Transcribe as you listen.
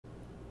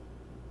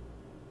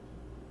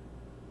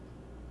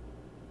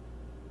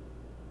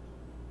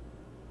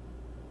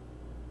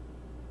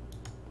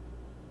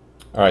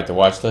All right, the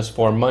watch list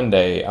for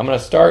Monday. I'm going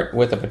to start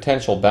with a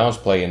potential bounce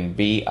play in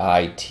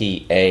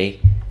BITA.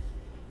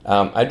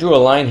 I drew a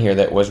line here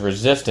that was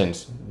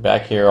resistance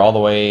back here all the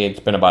way.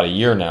 It's been about a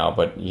year now,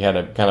 but you had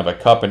a kind of a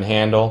cup and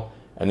handle,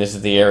 and this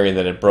is the area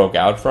that it broke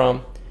out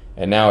from.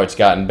 And now it's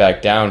gotten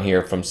back down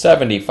here from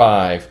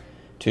 75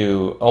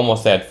 to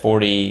almost that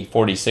 40,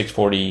 46,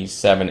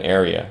 47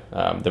 area,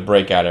 the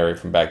breakout area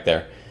from back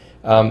there.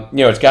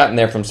 It's gotten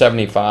there from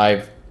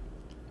 75,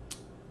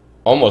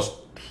 almost,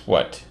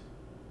 what?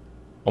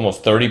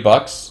 Almost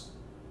 $30,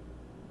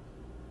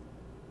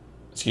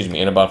 excuse me,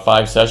 in about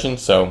 5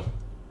 sessions. So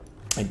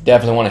I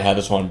definitely want to have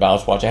this one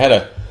bounce watch. I had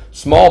a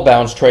small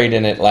bounce trade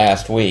in it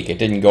last week. It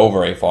didn't go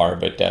very far,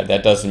 but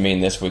that doesn't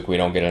mean this week we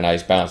don't get a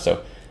nice bounce.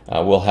 So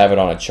we'll have it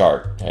on a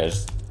chart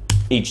as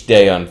each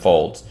day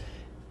unfolds.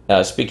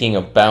 Speaking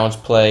of bounce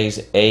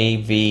plays,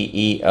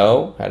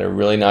 AVEO had a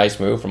really nice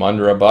move from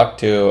under $1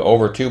 to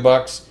over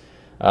 $2.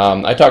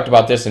 I talked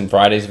about this in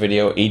Friday's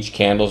video. Each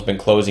candle's been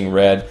closing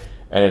red.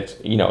 And it's,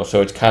 so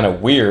it's kind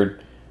of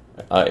weird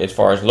as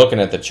far as looking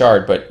at the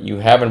chart, but you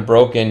haven't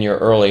broken your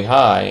early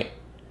high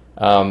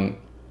in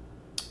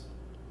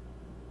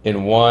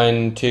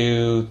 1,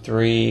 2,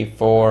 3,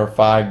 4,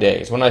 5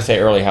 days. When I say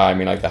early high, I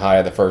mean like the high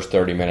of the first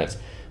 30 minutes.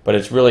 But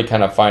it's really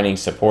kind of finding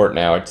support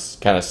now. It's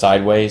kind of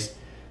sideways.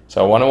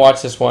 So I want to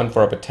watch this one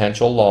for a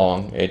potential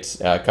long. It's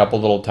a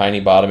couple little tiny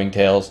bottoming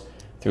tails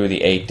through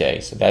the 8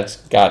 days. So that's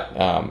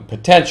got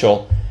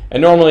potential. And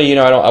normally,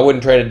 I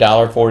wouldn't trade a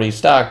 $1.40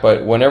 stock,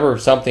 but whenever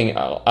something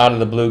out of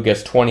the blue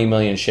gets 20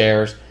 million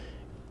shares,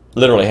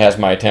 literally has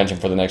my attention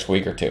for the next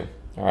week or two.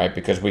 All right,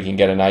 because we can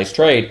get a nice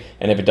trade,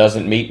 and if it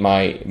doesn't meet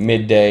my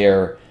midday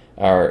or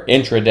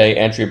intraday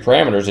entry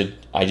parameters,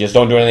 I just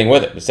don't do anything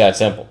with it. It's that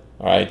simple.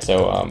 All right,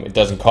 so it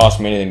doesn't cost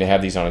me anything to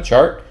have these on a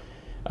chart.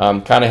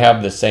 Kind of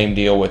have the same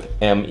deal with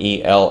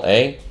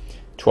MELA,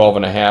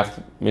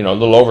 12.5, a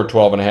little over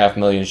 12.5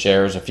 million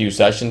shares a few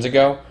sessions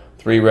ago.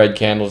 3 red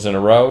candles in a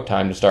row.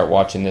 Time to start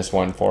watching this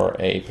one for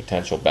a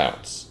potential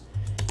bounce.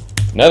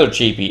 Another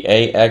cheapie,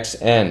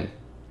 AXN.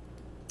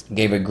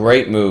 Gave a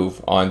great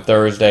move on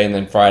Thursday, and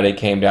then Friday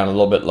came down a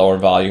little bit lower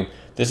volume.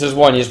 This is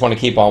one you just want to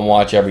keep on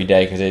watch every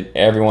day because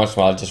every once in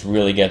a while it just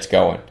really gets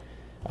going.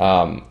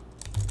 May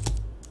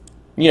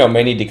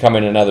need to come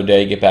in another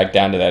day, get back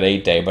down to that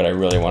 8 day, but I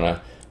really want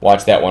to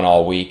watch that one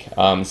all week.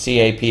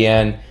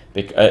 CAPN.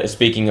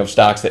 Speaking of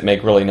stocks that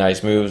make really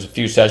nice moves, a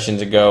few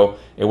sessions ago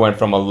it went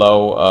from a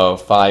low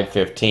of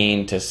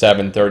 515 to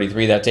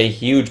 733. That's a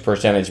huge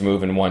percentage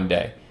move in one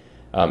day.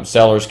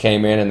 Sellers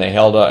came in and they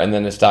held up, and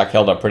then the stock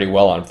held up pretty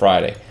well on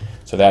Friday.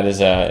 So that is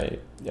a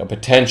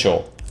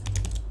potential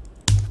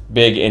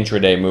big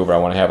intraday mover. I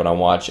want to have it on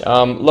watch.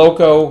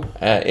 Loco,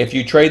 if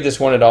you trade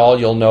this one at all,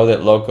 you'll know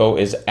that Loco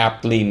is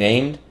aptly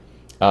named.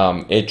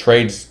 It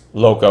trades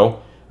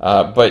Loco,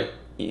 but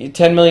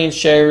 10 million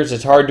shares,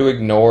 it's hard to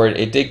ignore it.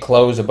 It did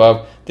close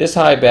above this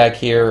high back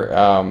here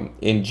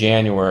in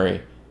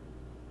January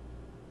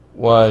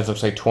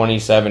looks like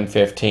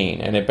 27.15,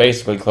 and it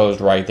basically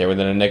closed right there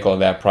within a nickel of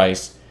that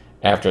price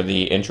after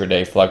the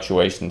intraday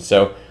fluctuation.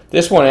 So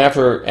this one,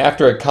 after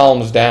it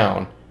calms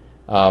down,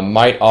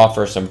 might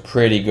offer some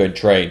pretty good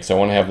trades. So I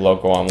want to have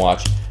Loco on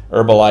watch.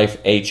 Herbalife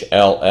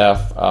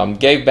HLF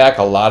gave back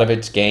a lot of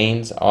its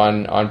gains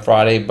on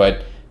Friday,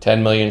 but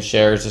 10 million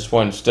shares. This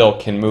one still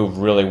can move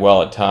really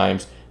well at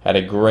times. Had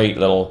a great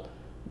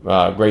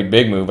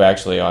big move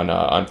actually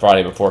on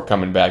Friday before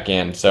coming back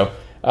in. So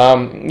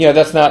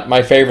that's not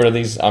my favorite of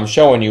these I'm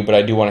showing you, but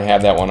I do want to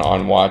have that one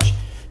on watch.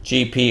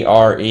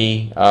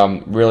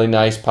 GPRE, really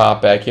nice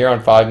pop back here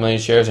on 5 million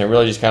shares, and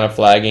really just kind of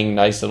flagging.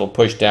 Nice little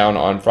push down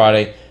on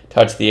Friday,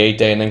 touched the 8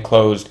 day, and then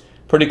closed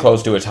pretty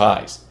close to its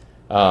highs.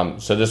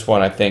 So this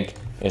one I think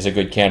is a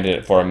good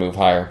candidate for a move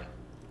higher.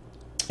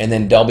 And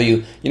then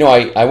W,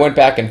 I went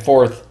back and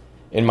forth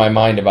in my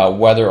mind about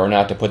whether or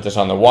not to put this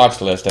on the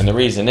watch list, and the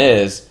reason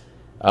is,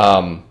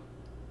 I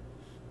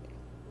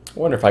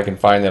wonder if I can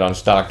find it on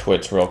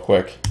StockTwits real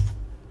quick.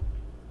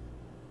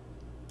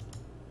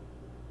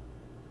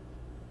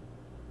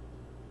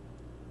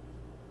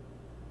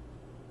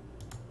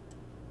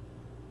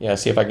 Yeah,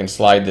 see if I can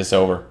slide this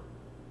over.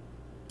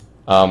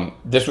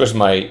 This was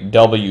my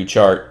W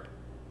chart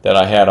that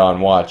I had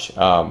on watch,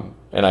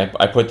 and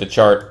I put the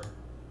chart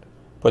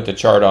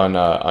on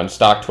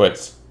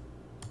StockTwits.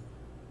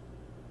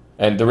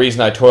 And the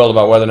reason I toiled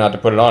about whether or not to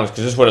put it on is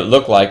because this is what it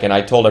looked like, and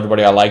I told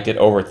everybody I liked it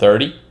over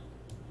 30.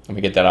 Let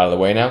me get that out of the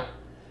way now.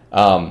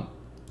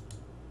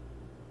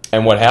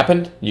 And what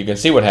happened? You can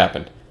see what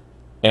happened.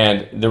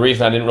 And the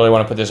reason I didn't really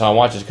want to put this on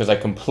watch is because I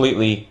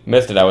completely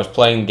missed it. I was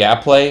playing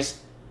gap plays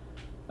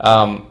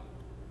on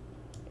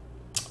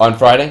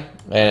Friday,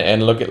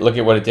 and look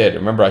at what it did.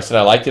 Remember, I said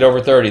I liked it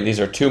over 30. These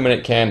are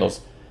 2-minute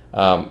candles.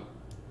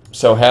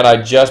 So had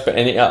I just been,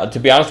 and to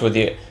be honest with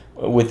you,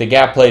 with the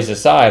gap plays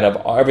aside,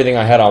 of everything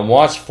I had on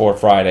watch for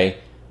Friday,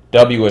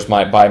 W was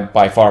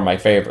by far my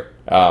favorite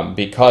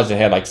because it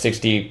had like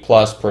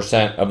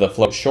 60+% of the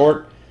float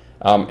short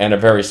and a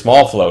very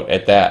small float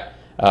at that.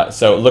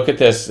 So look at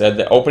this.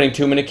 The opening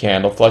 2-minute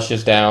candle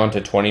flushes down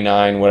to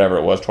 29, whatever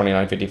it was,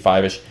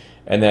 29.55ish,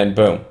 and then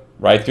boom,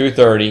 right through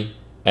 30,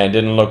 and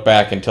didn't look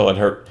back until it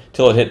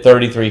hit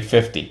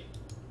 33.50.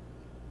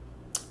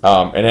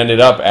 And ended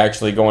up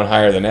actually going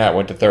higher than that,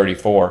 went to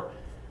 34.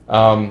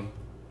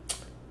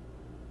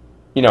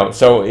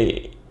 So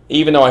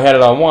even though I had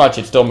it on watch,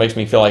 it still makes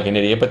me feel like an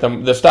idiot. But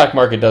the stock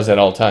market does that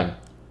all the time.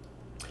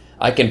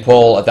 I can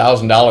pull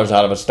 $1,000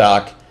 out of a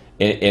stock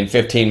in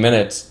 15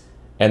 minutes,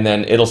 and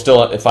then it'll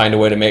still find a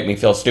way to make me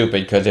feel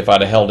stupid, because if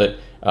I'd have held it,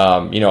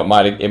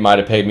 it might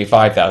have paid me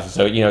 $5,000.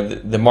 So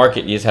the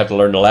market, you just have to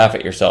learn to laugh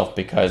at yourself,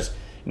 because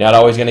you're not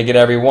always going to get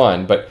every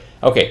one. But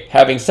okay,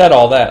 having said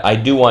all that, I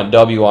do want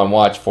W on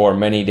watch for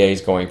many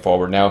days going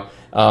forward. Now,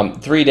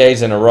 3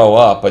 days in a row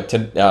up, but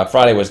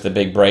Friday was the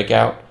big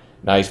breakout.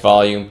 Nice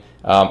volume.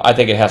 I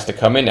think it has to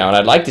come in now, and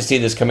I'd like to see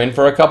this come in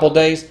for a couple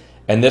days,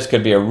 and this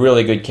could be a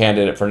really good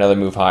candidate for another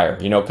move higher.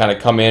 Kind of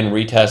come in,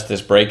 retest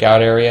this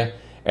breakout area,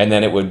 and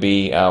then it would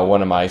be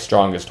one of my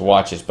strongest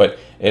watches. But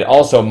it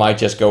also might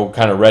just go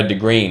kind of red to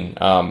green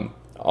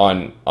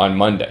on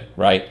Monday,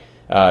 right?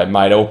 It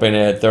might open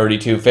at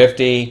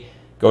 32.50,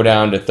 go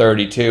down to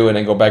 32, and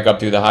then go back up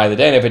through the high of the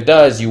day. And if it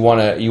does, you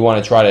want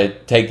to try to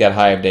take that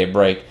high of day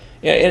break.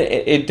 Yeah,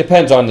 it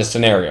depends on the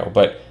scenario,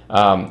 but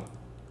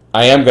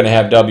I am going to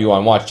have W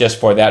on watch just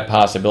for that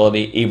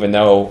possibility, even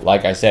though,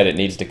 like I said, it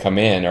needs to come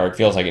in, or it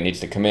feels like it needs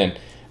to come in.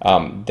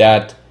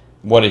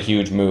 What a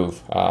huge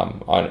move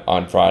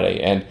on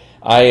Friday. And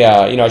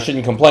I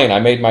shouldn't complain. I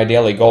made my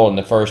daily goal in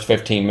the first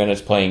 15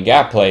 minutes playing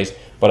gap plays,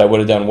 but I would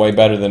have done way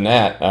better than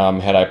that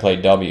had I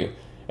played W.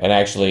 And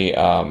actually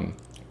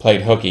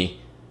played hooky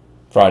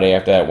Friday.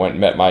 After that, went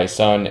and met my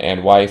son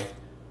and wife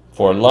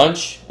for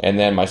lunch, and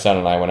then my son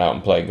and I went out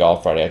and played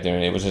golf Friday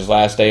afternoon. It was his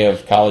last day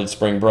of college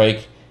spring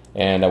break,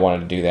 and I wanted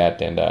to do that.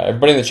 And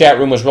everybody in the chat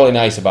room was really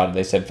nice about it.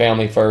 They said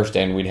family first,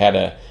 and we'd had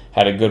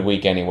a good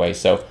week anyway.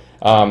 So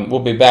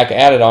we'll be back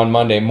at it on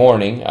Monday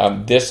morning.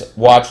 This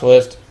watch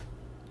list,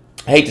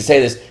 I hate to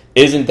say this,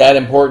 isn't that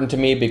important to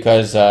me,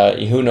 because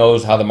who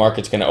knows how the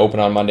market's going to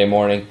open on Monday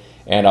morning,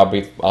 and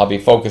I'll be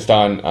focused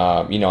on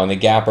on the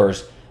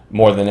gappers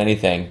more than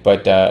anything.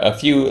 But a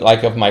few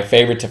of my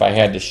favorites, if I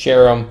had to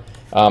share them.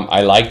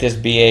 I like this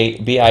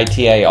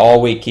BITA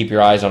all week. Keep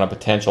your eyes on a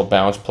potential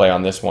bounce play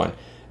on this one.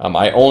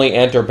 I only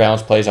enter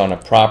bounce plays on a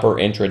proper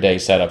intraday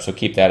setup, so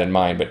keep that in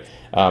mind. But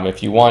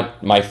if you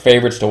want my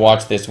favorites to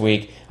watch this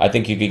week, I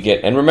think you could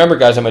get. And remember,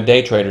 guys, I'm a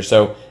day trader,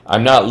 so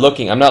I'm not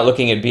looking at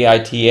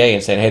BITA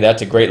and saying, hey,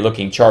 that's a great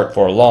looking chart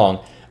for a long.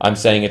 I'm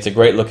saying it's a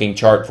great looking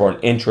chart for an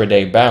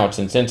intraday bounce.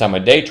 And since I'm a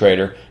day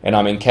trader and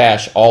I'm in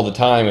cash all the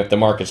time, if the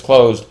market's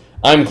closed,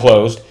 I'm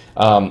closed.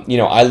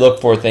 I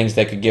look for things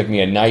that could give me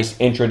a nice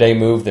intraday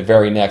move the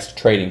very next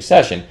trading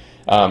session.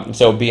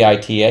 So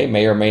BITA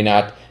may or may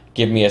not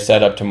give me a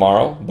setup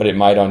tomorrow, but it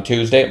might on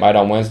Tuesday, it might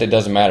on Wednesday, it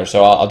doesn't matter.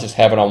 So I'll just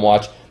have it on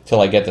watch till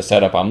I get the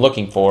setup I'm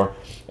looking for.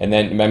 And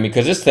then,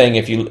 because this thing,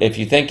 if you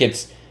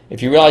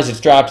realize it's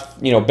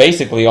dropped,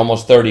 basically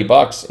almost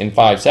 $30 in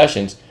 5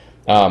 sessions,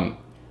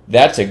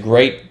 that's a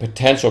great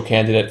potential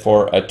candidate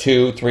for a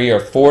 $2, $3,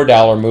 or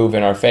 $4 move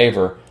in our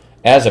favor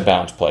as a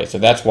bounce play. So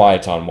that's why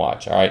it's on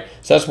watch. All right.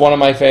 So that's one of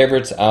my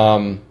favorites.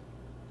 CAPN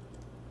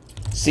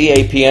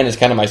is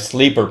kind of my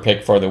sleeper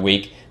pick for the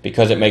week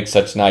because it makes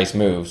such nice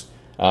moves.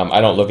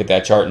 I don't look at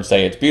that chart and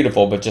say it's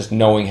beautiful, but just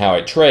knowing how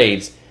it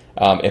trades,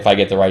 if I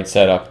get the right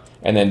setup.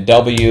 And then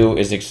W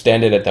is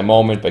extended at the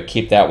moment, but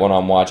keep that one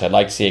on watch. I'd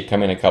like to see it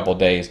come in a couple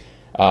days.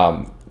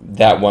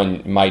 That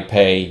one might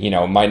pay,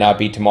 might not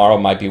be tomorrow,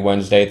 might be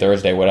Wednesday,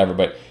 Thursday, whatever,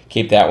 but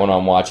keep that one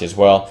on watch as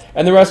well.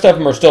 And the rest of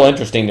them are still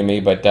interesting to me,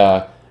 but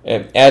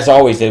as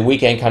always, the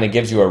weekend kind of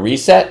gives you a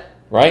reset,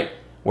 right?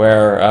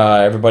 Where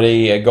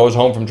everybody goes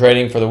home from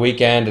trading for the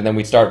weekend, and then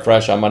we start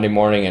fresh on Monday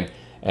morning,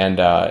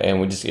 and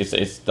we just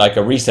it's like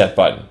a reset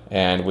button,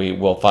 and we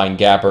will find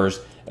gappers,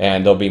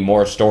 and there'll be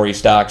more story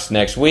stocks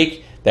next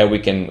week that we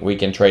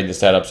can trade the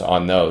setups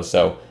on those.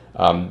 So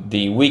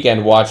the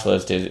weekend watch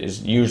list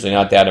is usually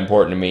not that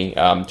important to me.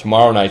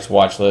 Tomorrow night's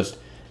watch list,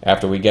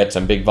 after we get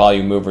some big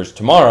volume movers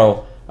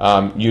tomorrow,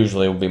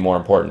 usually will be more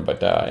important.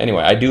 But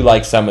anyway, I do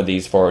like some of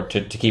these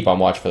to keep on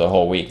watch for the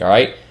whole week. All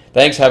right,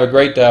 thanks. Have a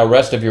great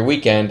rest of your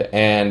weekend,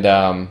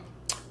 and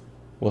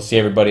we'll see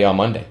everybody on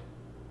Monday.